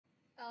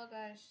Hello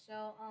guys,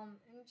 so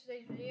in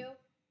today's video,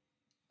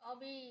 I'll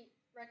be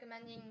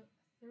recommending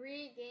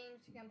 3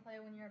 games you can play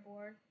when you're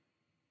bored.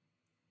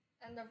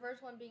 And the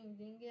first one being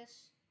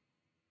Dingus,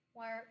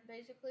 where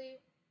basically,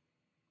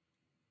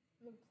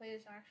 let me play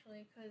this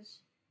actually, because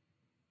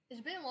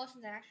it's been a while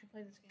since I actually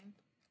played this game.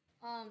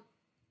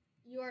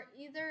 You are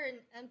either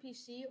an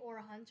NPC or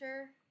a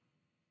hunter,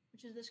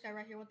 which is this guy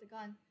right here with the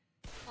gun.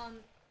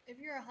 If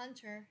you're a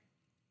hunter,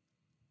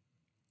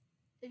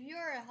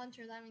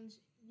 that means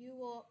you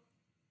will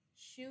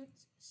shoot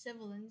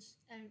civilians,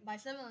 and by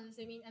civilians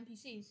they mean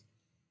NPCs.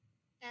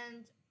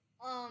 And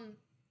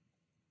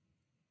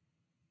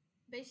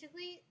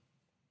basically,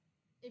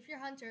 if you're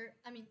a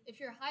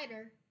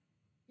hider,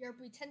 you're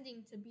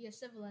pretending to be a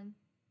civilian,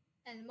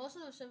 and most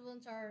of the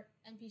civilians are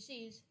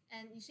NPCs.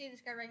 And you see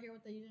this guy right here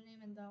with the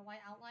username and the white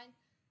outline.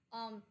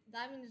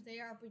 That means they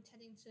are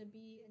pretending to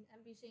be an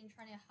NPC and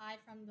trying to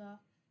hide from the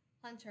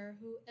hunter.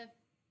 Who, if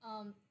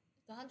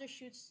the hunter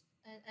shoots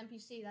an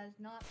NPC that is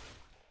not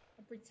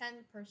a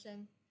pretend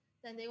person,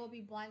 then they will be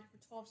blind for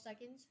 12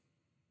 seconds.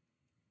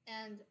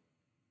 And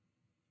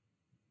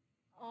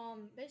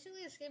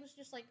basically this game is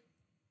just like,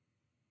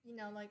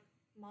 like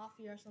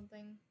Mafia or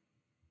something.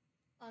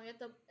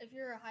 If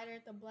you're a hider, you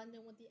have to blend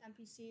in with the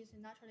NPCs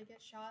and not try to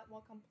get shot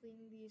while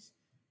completing these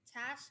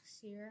tasks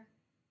here.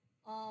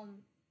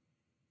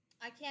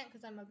 I can't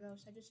because I'm a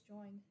ghost. I just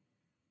joined.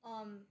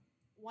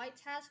 White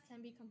tasks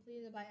can be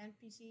completed by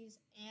NPCs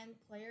and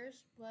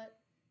players, but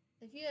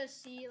if you guys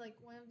see like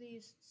one of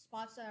these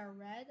spots that are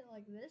red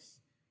like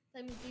this,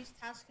 that means these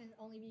tasks can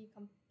only be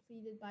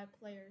completed by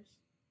players.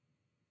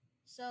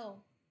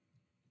 So,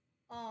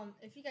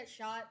 if you get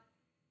shot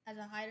as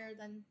a hider,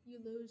 then you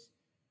lose.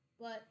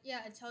 But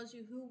yeah, it tells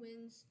you who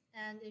wins,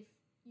 and if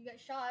you get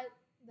shot,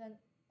 then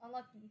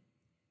unlucky.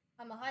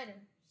 I'm a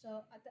hider,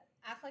 so I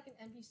act like an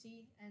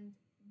NPC and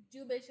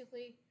do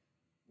basically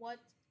what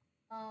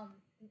an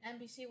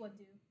NPC would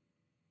do.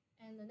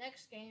 And the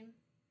next game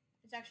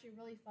is actually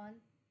really fun.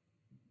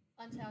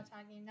 Untitled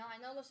Tag game. Now I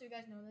know most of you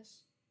guys know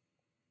this,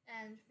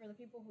 and for the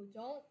people who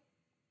don't,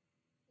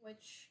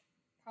 which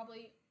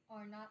probably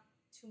are not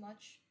too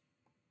much,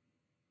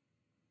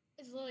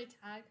 it's literally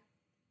tag,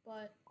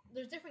 but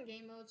there's different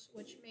game modes,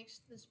 which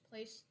makes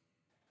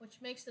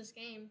this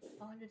game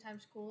 100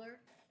 times cooler.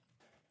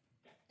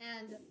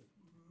 And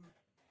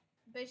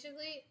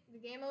basically, the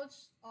game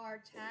modes are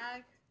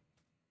tag.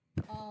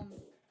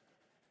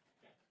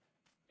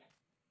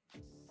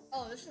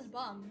 Oh, this is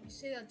bomb. You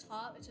see at the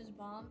top, it says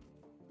bomb.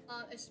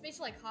 It's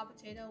basically like hot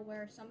potato,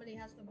 where somebody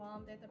has the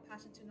bomb, they have to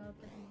pass it to another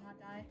person and not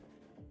die.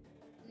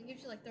 And it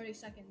gives you like 30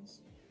 seconds.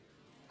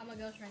 I'm a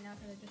ghost right now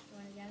because I just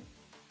joined again.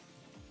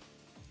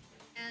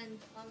 And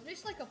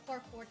there's like a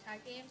parkour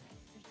tag game.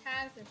 There's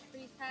tag, there's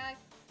freeze tag.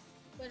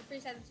 But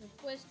freeze tag is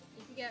a twist.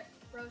 If you get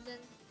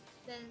frozen,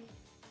 then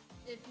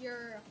if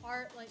your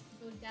heart like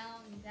goes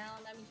down and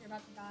down, that means you're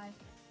about to die.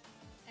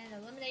 And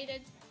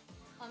eliminated.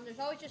 There's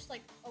always just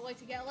like a way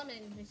to get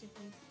eliminated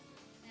basically.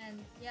 And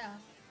yeah.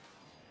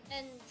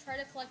 And try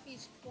to collect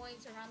these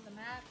coins around the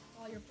map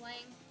while you're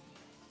playing.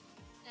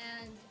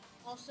 And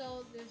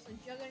also there's the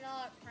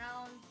Juggernaut,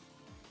 Crown.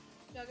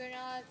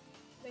 Juggernaut,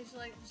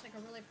 basically just like a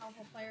really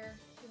powerful player.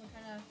 People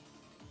kind of,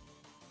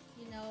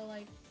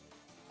 like,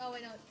 oh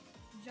wait no,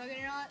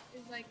 Juggernaut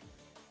is like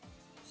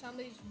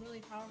somebody's really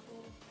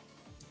powerful.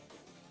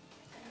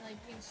 And like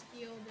you can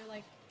steal their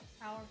like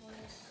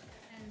powerfulness.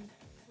 And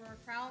for a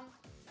Crown,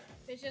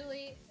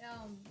 basically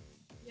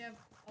you have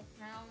a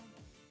crown.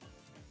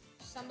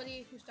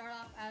 Somebody who start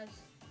off as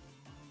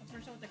a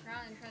person with a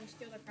crown and try to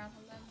steal the crown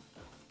from them,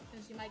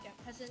 because you might get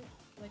peasant,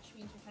 which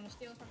means you're trying to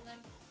steal from them.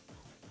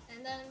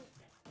 And then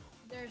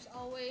there's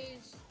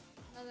always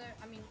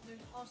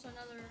there's also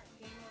another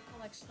game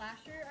called like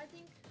Slasher, I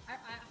think. I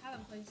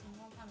haven't played this in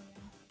a long time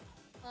again.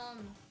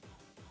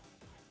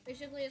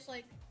 Basically it's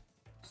like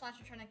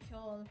Slasher trying to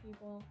kill other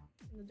people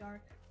in the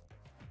dark.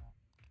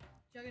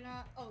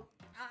 Juggernaut, oh,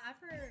 I've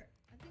heard,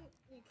 I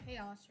think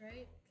Chaos,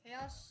 right?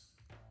 Chaos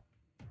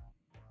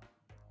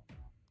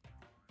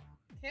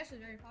is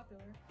very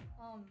popular.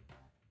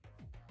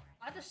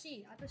 I have to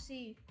see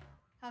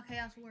how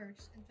Chaos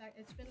works. In fact,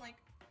 it's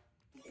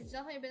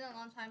definitely been a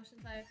long time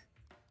since I've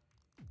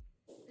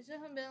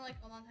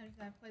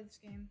played this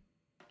game.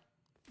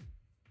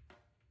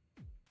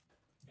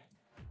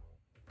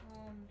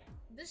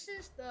 This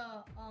is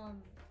the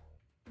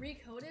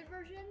recoded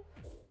version,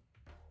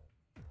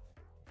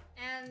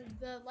 and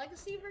the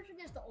legacy version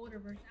is the older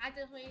version. I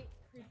definitely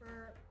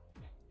prefer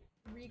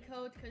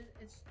recode because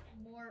it's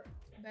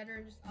better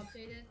and just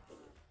updated.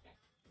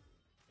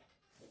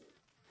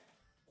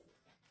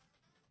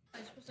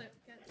 I'm supposed to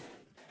get the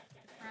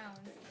crown.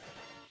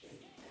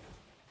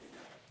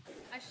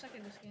 I suck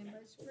at this game,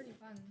 but it's pretty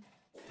fun.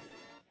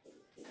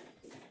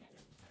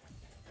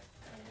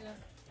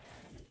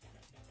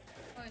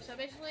 Okay, so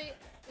basically,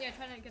 yeah,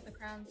 trying to get the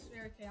crown is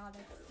very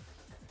chaotic.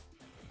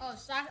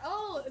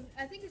 Oh,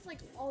 I think it's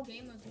like all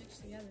game modes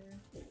mixed together.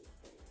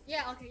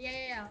 Yeah, okay,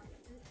 yeah.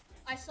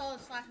 I saw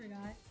the Slasher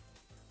guy.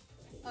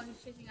 Oh,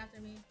 he's chasing after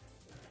me.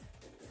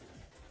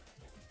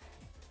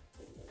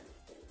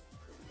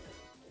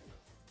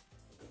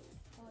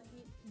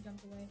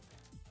 jumped away.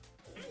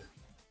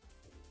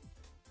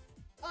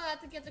 Oh, I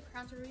have to get the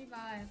crown to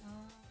revive,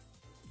 huh?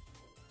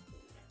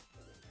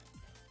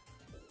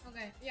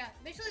 Okay, yeah,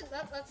 basically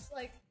that's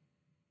like,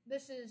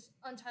 this is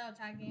Untitled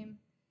Tag Game.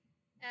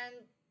 And,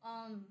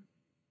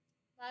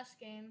 last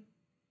game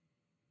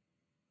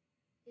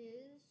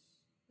is,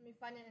 let me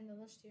find it in the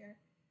list here.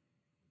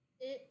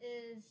 It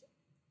is,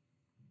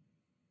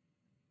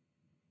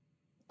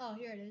 oh,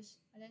 here it is.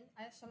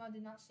 I somehow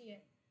did not see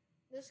it.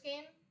 This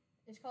game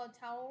is called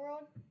Tower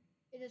World.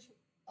 It is,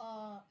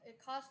 it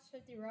costs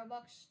 50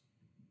 Robux.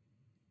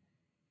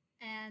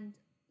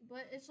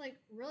 But it's like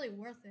really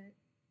worth it.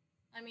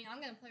 I mean,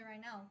 I'm gonna play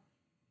right now.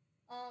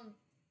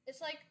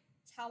 It's like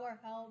Tower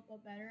of Hell,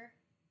 but better.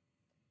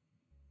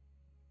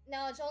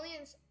 Now it's only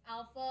in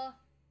alpha,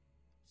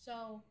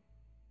 so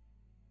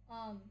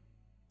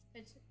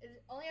it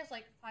only has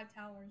like 5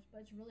 towers,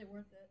 but it's really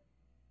worth it.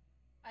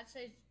 I'd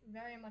say it's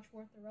very much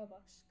worth the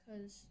Robux,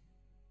 because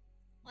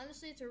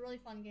honestly, it's a really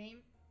fun game.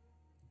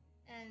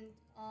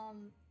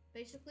 And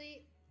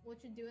basically,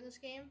 what you do in this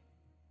game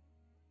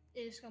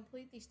is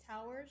complete these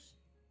towers.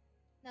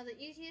 Now the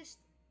easiest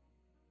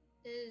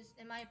is,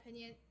 in my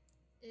opinion,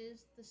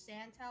 is the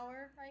sand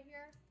tower right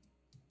here.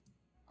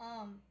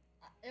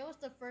 It was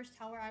the first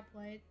tower I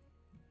played.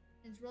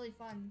 It's really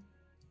fun.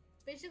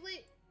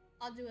 Basically,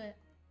 I'll do it.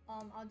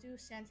 I'll do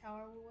sand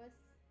tower with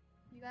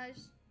you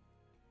guys.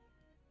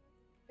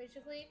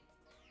 Basically,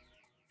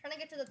 trying to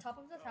get to the top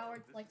of the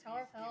tower, like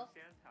Tower of Hell,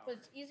 but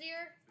it's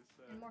easier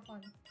and more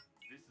fun.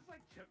 This is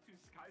like Chep2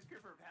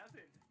 skyscraper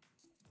passive.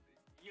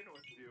 You know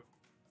what to do.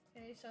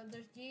 Okay, so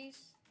there's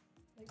these,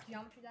 like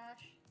geometry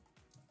dash,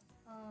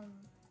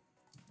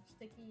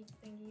 sticky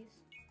thingies.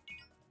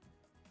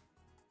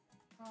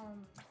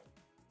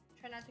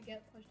 Try not to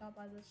get pushed out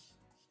by this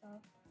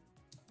stuff.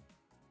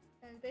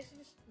 And basically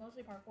just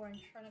mostly parkour and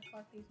trying to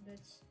collect these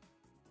bits.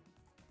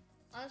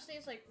 Honestly,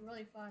 it's like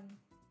really fun.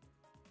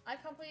 I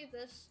completed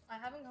this. I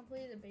haven't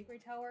completed the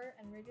bakery tower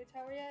and radio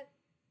tower yet.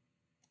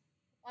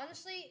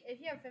 Honestly,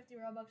 if you have 50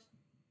 Robux,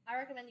 I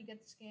recommend you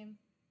get this game.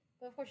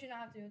 But of course you don't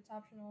have to, it's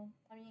optional.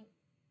 I mean,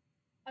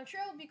 I'm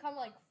sure it'll become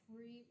like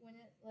free when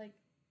it like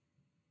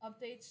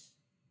updates,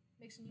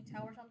 makes a new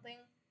tower or something.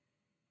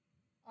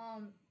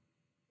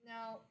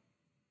 Now,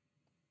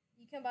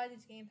 you can buy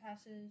these game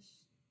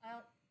passes.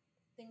 I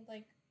think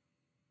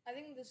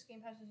this game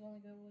pass is only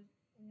good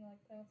when you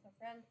like play with a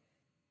friend.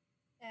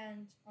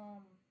 And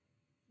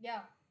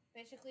yeah,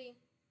 basically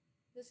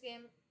this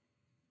game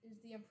is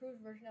the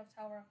improved version of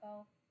Tower of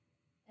Hell.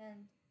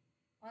 And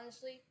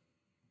honestly,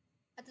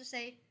 I have to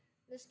say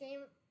this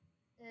game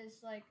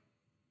is like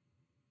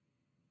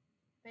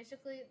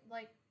basically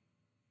like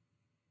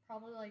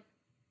probably like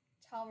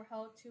Tower of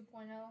Hell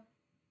 2.0.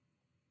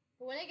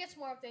 But when it gets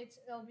more updates,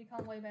 it'll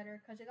become way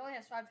better because it only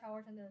has 5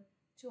 towers, and the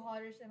 2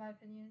 hardest, in my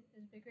opinion,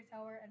 is Bakery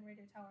Tower and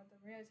Radio Tower. The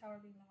Radio Tower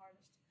being the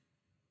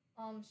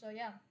hardest. So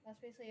yeah, that's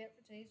basically it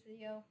for today's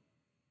video.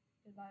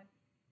 Goodbye.